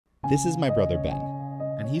This is my brother Ben,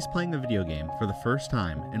 and he's playing a video game for the first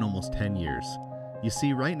time in almost 10 years. You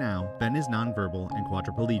see, right now, Ben is nonverbal and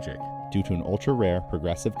quadriplegic due to an ultra-rare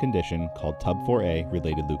progressive condition called TUB4A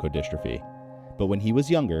related leukodystrophy. But when he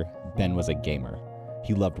was younger, Ben was a gamer.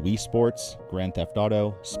 He loved Wii Sports, Grand Theft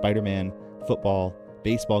Auto, Spider-Man, football,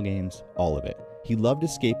 baseball games, all of it. He loved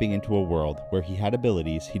escaping into a world where he had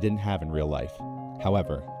abilities he didn't have in real life.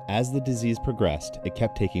 However, as the disease progressed, it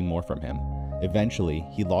kept taking more from him. Eventually,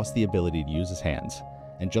 he lost the ability to use his hands.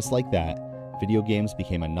 And just like that, video games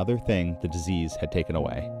became another thing the disease had taken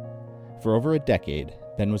away. For over a decade,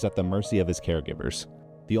 Ben was at the mercy of his caregivers.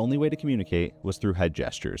 The only way to communicate was through head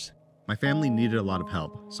gestures. My family needed a lot of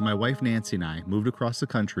help, so my wife Nancy and I moved across the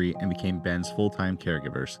country and became Ben's full-time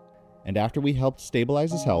caregivers. And after we helped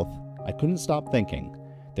stabilize his health, I couldn't stop thinking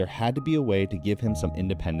there had to be a way to give him some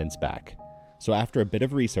independence back. So after a bit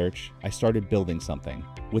of research, I started building something.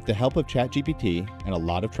 With the help of ChatGPT and a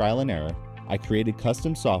lot of trial and error, I created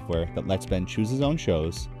custom software that lets Ben choose his own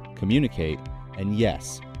shows, communicate, and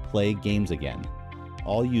yes, play games again,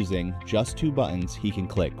 all using just 2 buttons he can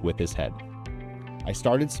click with his head. I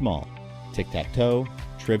started small: tic-tac-toe,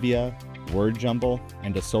 trivia, word jumble,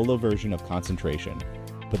 and a solo version of concentration.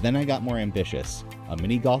 But then I got more ambitious: a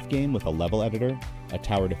mini golf game with a level editor, a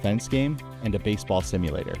tower defense game, and a baseball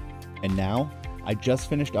simulator. And now, I just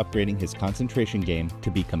finished upgrading his concentration game to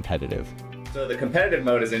be competitive. So the competitive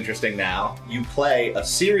mode is interesting now. You play a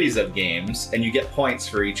series of games and you get points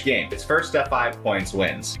for each game. It's first to 5 points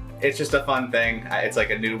wins. It's just a fun thing. It's like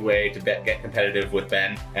a new way to get competitive with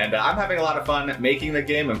Ben. And I'm having a lot of fun making the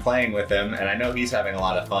game and playing with him. And I know he's having a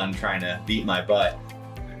lot of fun trying to beat my butt.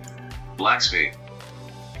 Black spade.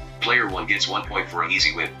 Player 1 gets 1 point for an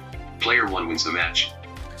easy win. Player 1 wins the match.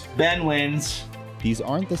 Ben wins. These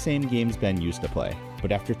aren't the same games Ben used to play,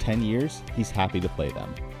 but after 10 years, he's happy to play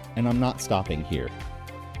them. And I'm not stopping here.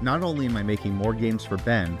 Not only am I making more games for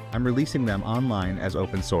Ben, I'm releasing them online as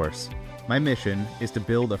open source. My mission is to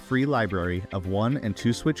build a free library of 1 and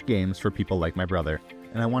 2 Switch games for people like my brother,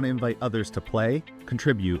 and I want to invite others to play,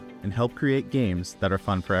 contribute, and help create games that are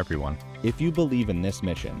fun for everyone. If you believe in this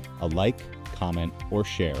mission, a like, comment, or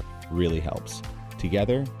share really helps.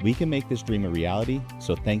 Together, we can make this dream a reality,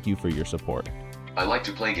 so thank you for your support. I like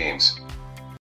to play games.